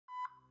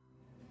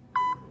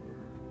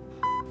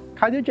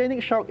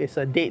Cardiogenic shock is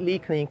a deadly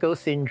clinical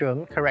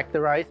syndrome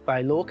characterized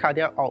by low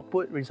cardiac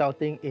output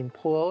resulting in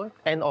poor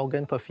end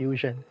organ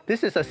perfusion.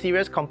 This is a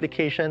serious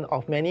complication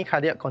of many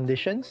cardiac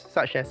conditions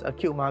such as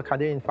acute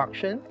myocardial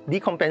infarction,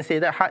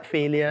 decompensated heart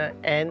failure,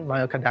 and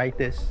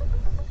myocarditis.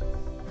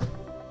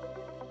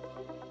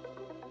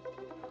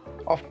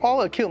 Of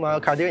all acute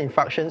myocardial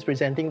infarctions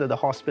presenting to the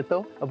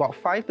hospital, about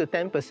 5 to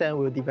 10%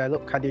 will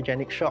develop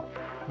cardiogenic shock.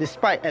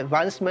 Despite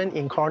advancement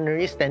in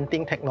coronary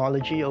stenting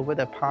technology over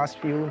the past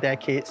few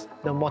decades,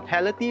 the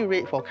mortality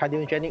rate for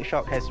cardiogenic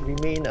shock has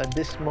remained a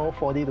dismal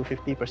 40 to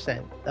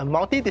 50%. A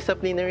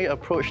multidisciplinary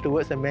approach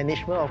towards the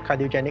management of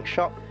cardiogenic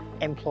shock,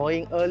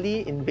 employing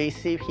early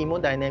invasive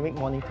hemodynamic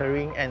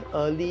monitoring and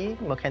early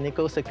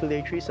mechanical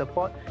circulatory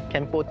support,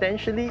 can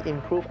potentially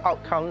improve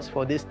outcomes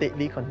for this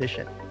deadly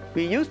condition.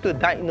 We used to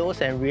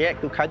diagnose and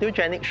react to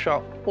cardiogenic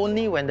shock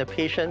only when the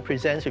patient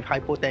presents with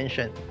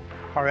hypotension.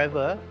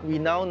 However, we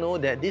now know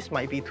that this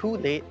might be too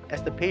late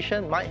as the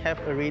patient might have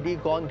already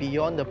gone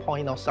beyond the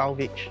point of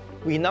salvage.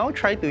 We now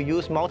try to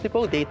use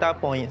multiple data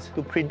points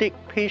to predict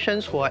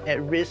patients who are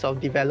at risk of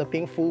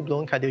developing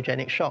full-blown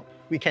cardiogenic shock.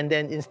 We can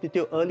then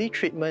institute early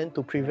treatment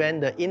to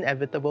prevent the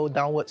inevitable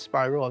downward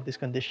spiral of this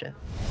condition.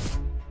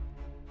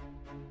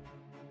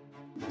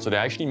 So there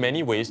are actually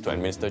many ways to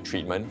administer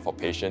treatment for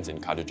patients in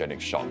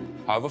cardiogenic shock.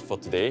 However, for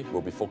today,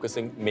 we'll be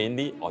focusing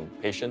mainly on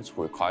patients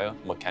who require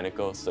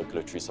mechanical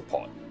circulatory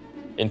support.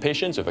 In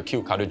patients with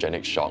acute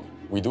cardiogenic shock,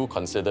 we do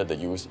consider the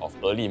use of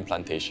early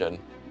implantation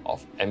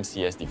of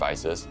MCS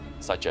devices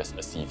such as a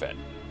CVAD.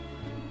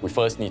 We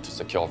first need to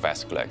secure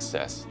vascular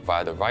access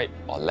via the right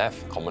or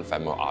left common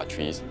femoral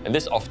arteries, and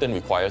this often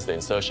requires the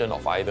insertion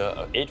of either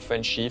an 8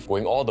 French sheath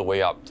going all the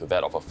way up to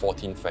that of a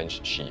 14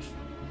 French sheath.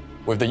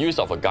 With the use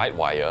of a guide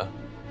wire,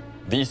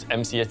 these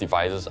MCS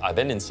devices are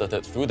then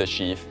inserted through the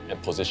sheath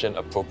and positioned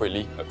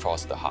appropriately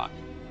across the heart.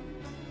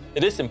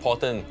 It is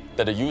important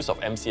that the use of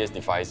MCS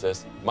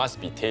devices must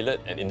be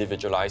tailored and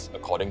individualized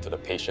according to the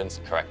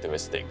patient's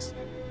characteristics.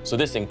 So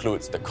this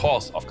includes the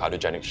cause of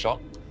cardiogenic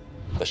shock,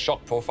 the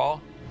shock profile,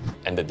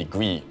 and the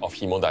degree of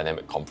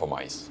hemodynamic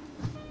compromise.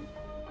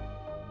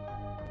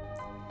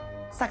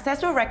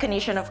 Successful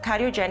recognition of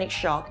cardiogenic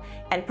shock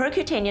and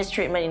percutaneous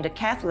treatment in the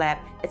cath lab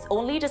is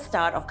only the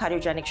start of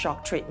cardiogenic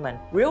shock treatment.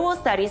 Real-world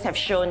studies have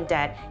shown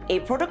that a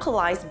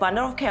protocolized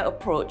bundle of care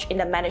approach in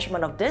the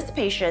management of these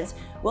patients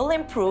will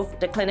improve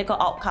the clinical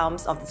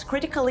outcomes of these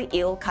critically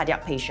ill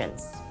cardiac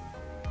patients.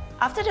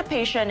 After the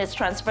patient is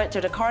transferred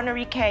to the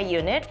coronary care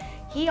unit,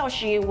 he or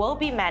she will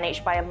be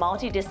managed by a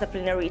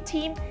multidisciplinary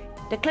team.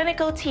 The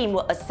clinical team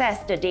will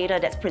assess the data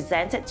that's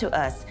presented to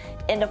us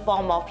in the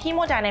form of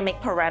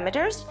hemodynamic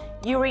parameters,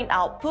 urine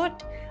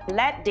output,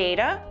 lab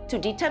data to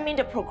determine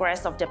the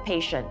progress of the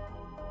patient.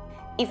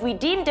 If we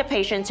deem the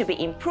patient to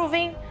be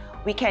improving,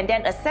 we can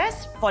then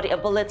assess for the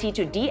ability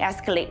to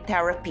de-escalate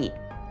therapy.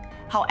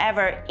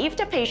 However, if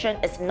the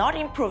patient is not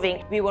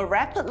improving, we will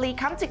rapidly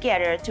come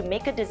together to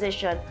make a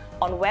decision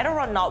on whether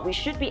or not we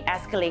should be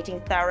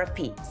escalating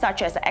therapy,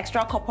 such as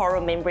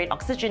extracorporeal membrane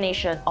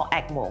oxygenation or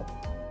ECMO.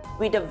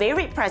 With the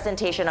varied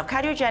presentation of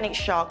cardiogenic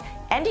shock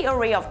and the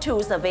array of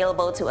tools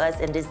available to us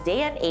in this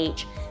day and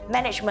age,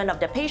 management of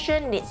the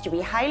patient needs to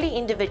be highly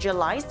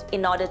individualized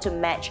in order to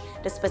match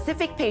the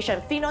specific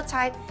patient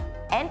phenotype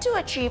and to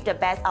achieve the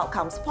best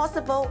outcomes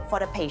possible for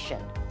the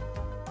patient.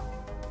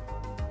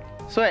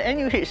 So at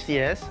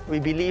NUHCS, we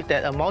believe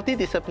that a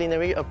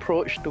multidisciplinary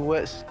approach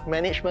towards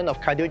management of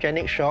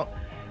cardiogenic shock,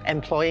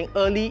 employing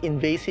early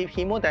invasive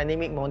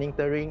hemodynamic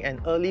monitoring and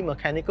early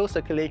mechanical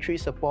circulatory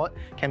support,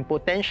 can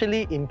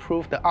potentially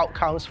improve the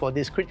outcomes for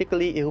these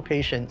critically ill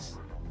patients.